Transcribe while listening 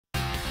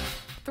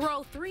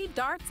Throw 3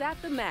 darts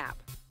at the map.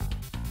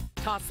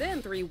 Toss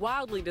in 3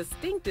 wildly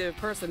distinctive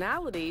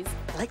personalities.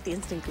 I like the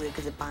instant glue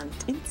because it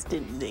bonds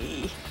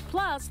instantly.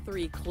 Plus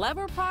 3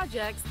 clever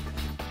projects,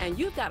 and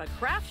you've got a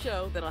craft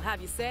show that'll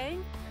have you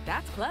saying,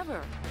 "That's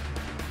clever."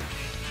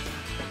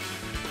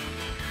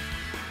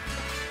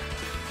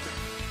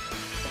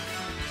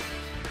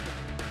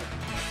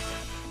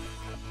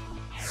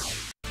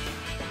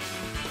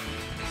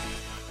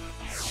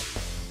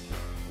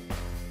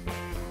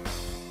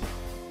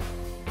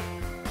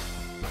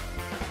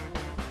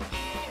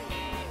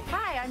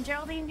 I'm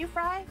Geraldine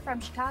Newfry from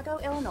Chicago,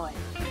 Illinois.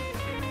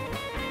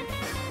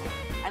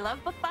 I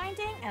love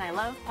bookbinding and I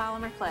love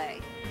polymer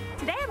clay.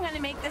 Today I'm going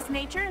to make this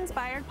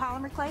nature-inspired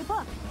polymer clay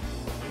book.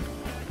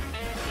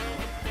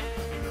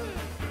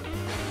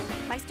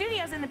 My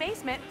studio's in the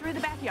basement through the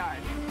backyard.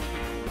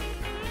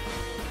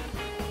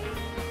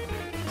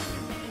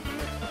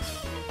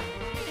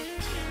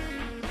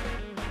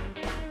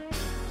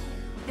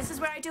 This is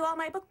where I do all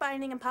my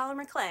bookbinding in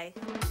polymer clay.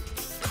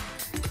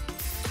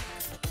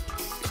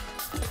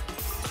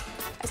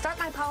 I start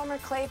my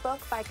polymer clay book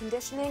by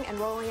conditioning and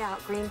rolling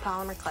out green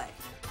polymer clay.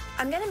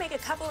 I'm going to make a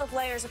couple of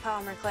layers of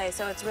polymer clay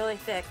so it's really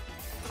thick.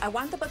 I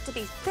want the book to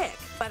be thick,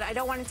 but I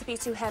don't want it to be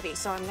too heavy,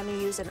 so I'm going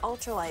to use an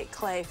ultralight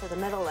clay for the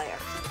middle layer.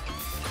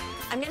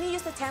 I'm going to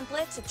use the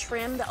template to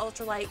trim the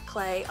ultralight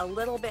clay a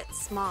little bit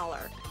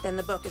smaller than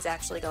the book is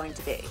actually going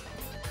to be.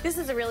 This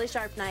is a really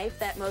sharp knife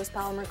that most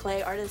polymer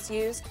clay artists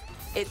use.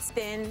 It's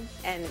thin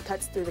and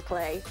cuts through the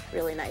clay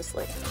really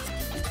nicely.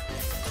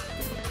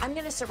 I'm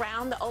going to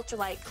surround the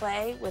ultralight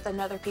clay with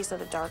another piece of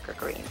the darker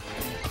green.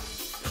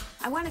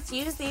 I want to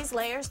fuse these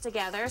layers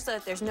together so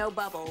that there's no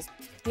bubbles.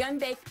 The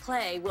unbaked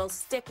clay will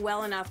stick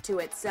well enough to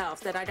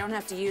itself that I don't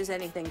have to use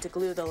anything to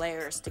glue the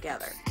layers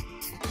together.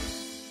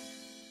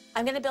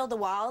 I'm going to build the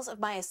walls of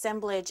my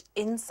assemblage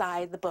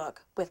inside the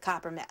book with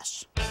copper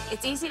mesh.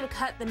 It's easy to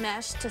cut the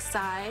mesh to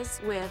size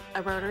with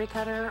a rotary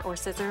cutter or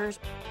scissors.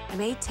 I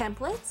made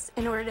templates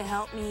in order to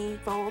help me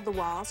fold the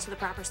walls to the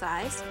proper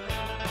size.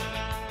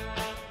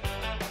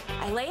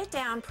 I lay it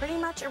down pretty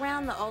much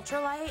around the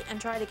ultralight and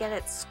try to get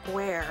it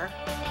square.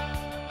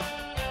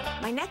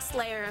 My next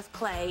layer of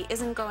clay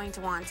isn't going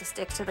to want to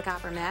stick to the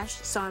copper mesh,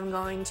 so I'm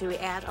going to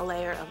add a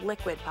layer of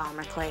liquid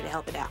polymer clay to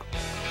help it out.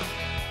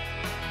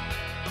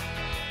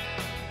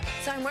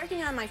 So I'm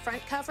working on my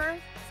front cover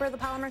for the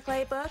polymer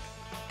clay book,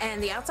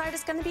 and the outside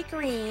is going to be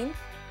green,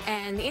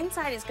 and the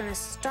inside is going to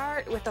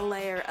start with a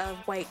layer of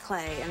white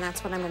clay, and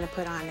that's what I'm going to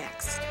put on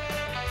next.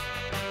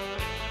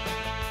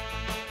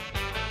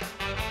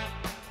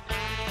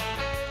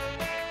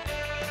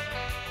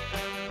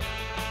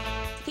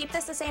 To keep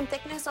this the same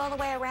thickness all the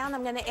way around,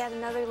 I'm going to add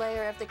another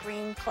layer of the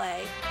green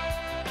clay.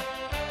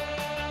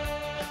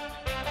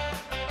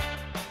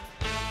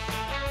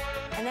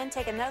 And then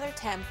take another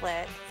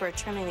template for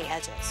trimming the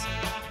edges.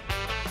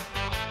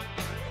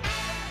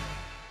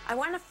 I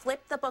want to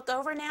flip the book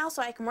over now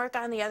so I can work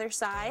on the other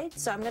side.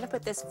 So I'm going to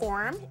put this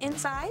form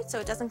inside so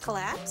it doesn't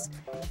collapse.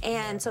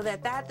 And so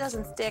that that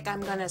doesn't stick,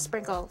 I'm going to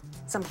sprinkle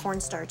some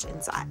cornstarch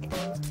inside.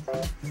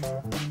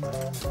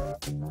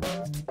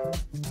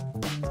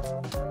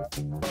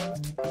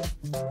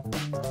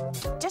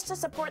 Just to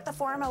support the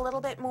form a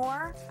little bit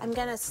more, I'm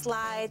going to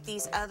slide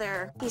these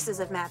other pieces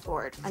of mat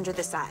board under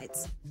the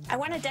sides. I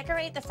want to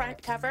decorate the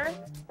front cover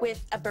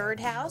with a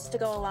birdhouse to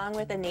go along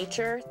with the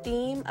nature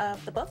theme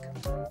of the book.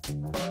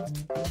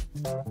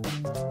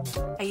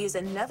 I use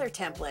another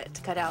template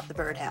to cut out the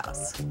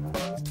birdhouse.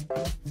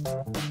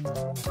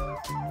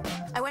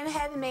 I went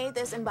ahead and made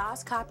this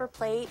embossed copper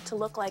plate to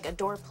look like a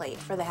door plate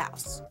for the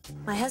house.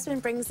 My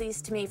husband brings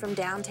these to me from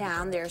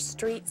downtown. They're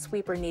street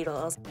sweeper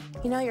needles.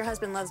 You know your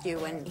husband loves you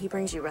when he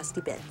brings you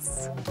rusty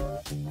bits.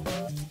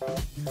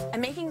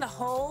 I'm making the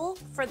hole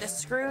for the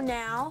screw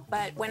now,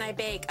 but when I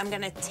bake, I'm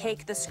going to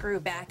take the screw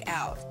back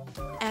out.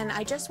 And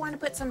I just want to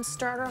put some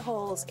starter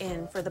holes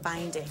in for the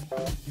binding.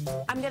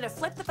 I'm going to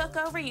flip the book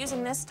over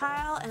using this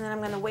tile, and then I'm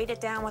going to weight it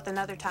down with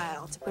another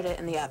tile to put it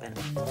in the oven.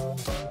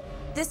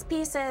 This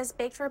piece is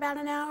baked for about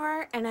an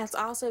hour, and it's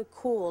also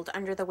cooled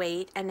under the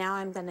weight, and now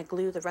I'm going to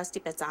glue the rusty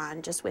bits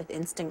on just with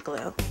instant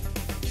glue.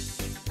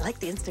 I like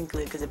the instant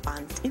glue because it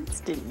bonds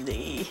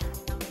instantly.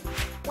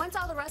 Once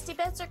all the rusty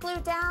bits are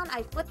glued down,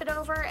 I flip it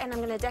over and I'm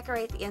going to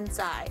decorate the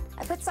inside.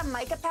 I put some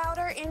mica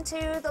powder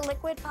into the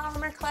liquid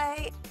polymer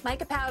clay.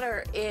 Mica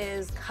powder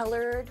is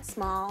colored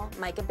small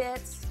mica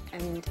bits,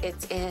 and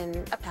it's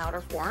in a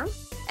powder form.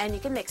 And you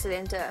can mix it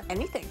into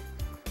anything,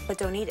 but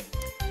don't eat it.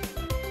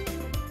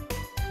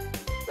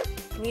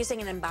 I'm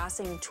using an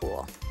embossing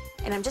tool,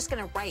 and I'm just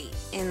going to write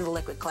in the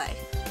liquid clay.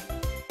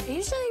 I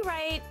usually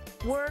write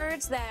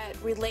words that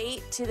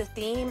relate to the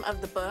theme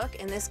of the book,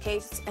 in this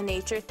case, a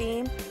nature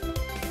theme.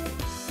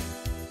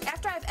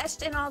 After I've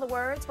etched in all the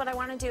words, what I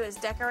want to do is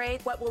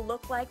decorate what will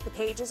look like the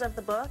pages of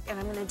the book, and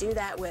I'm going to do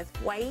that with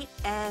white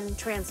and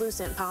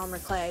translucent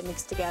polymer clay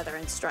mixed together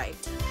and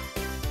striped.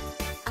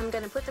 I'm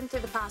going to put them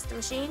through the pasta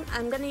machine.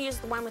 I'm going to use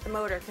the one with the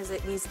motor because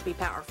it needs to be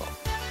powerful.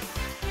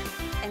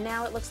 And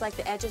now it looks like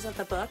the edges of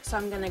the book, so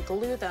I'm going to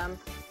glue them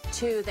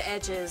to the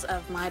edges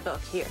of my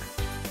book here.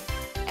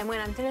 And when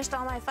I'm finished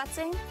all my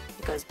futzing,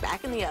 it goes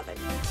back in the oven.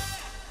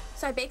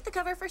 So I baked the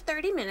cover for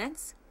 30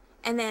 minutes,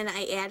 and then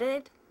I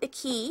added the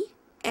key.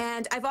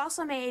 And I've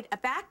also made a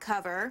back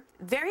cover,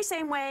 very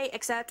same way,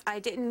 except I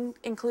didn't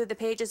include the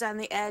pages on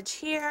the edge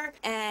here,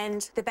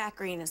 and the back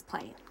green is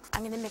plain.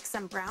 I'm gonna mix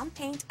some brown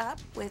paint up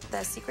with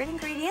the secret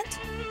ingredient,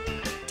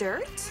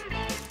 dirt.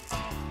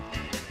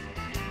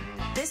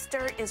 This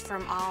dirt is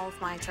from all of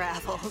my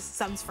travels.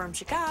 Some's from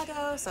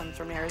Chicago, some's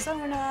from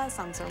Arizona,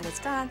 some's from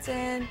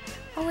Wisconsin.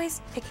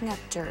 Always picking up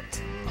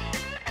dirt.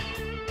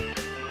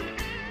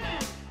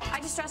 I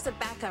just dressed the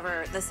back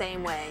cover the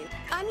same way.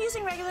 I'm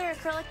using regular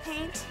acrylic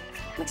paint,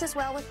 mixes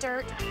well with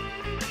dirt,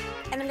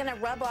 and I'm gonna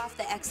rub off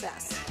the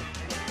excess.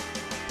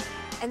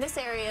 And this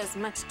area is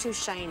much too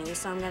shiny,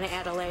 so I'm gonna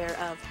add a layer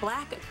of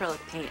black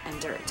acrylic paint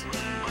and dirt.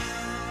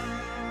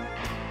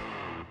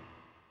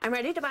 I'm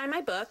ready to bind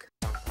my book.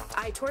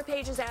 I tore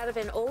pages out of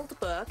an old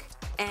book,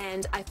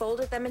 and I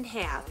folded them in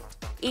half.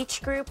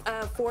 Each group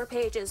of 4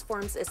 pages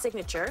forms a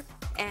signature,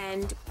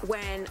 and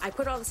when I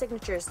put all the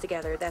signatures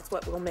together, that's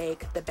what will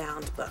make the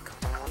bound book.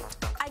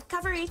 I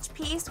cover each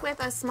piece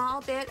with a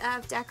small bit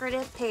of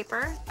decorative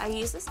paper. I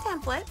use this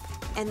template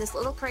and this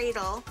little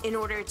cradle in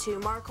order to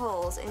mark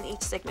holes in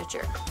each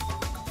signature.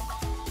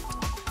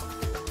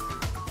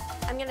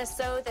 I'm gonna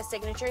sew the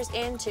signatures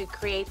in to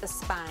create the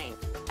spine.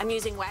 I'm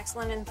using wax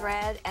linen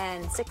thread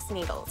and 6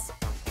 needles.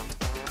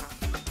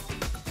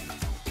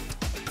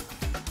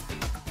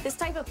 This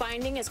type of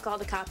binding is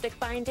called a Coptic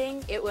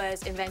binding. It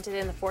was invented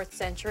in the 4th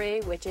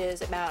century, which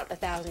is about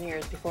 1,000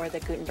 years before the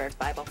Gutenberg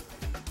Bible.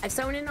 I've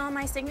sewn in all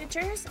my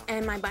signatures,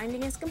 and my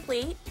binding is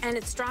complete, and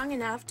it's strong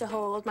enough to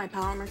hold my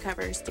polymer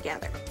covers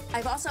together.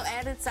 I've also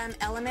added some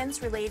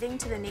elements relating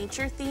to the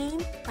nature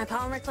theme. My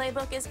polymer clay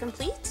book is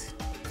complete,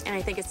 and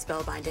I think it's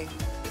spell binding.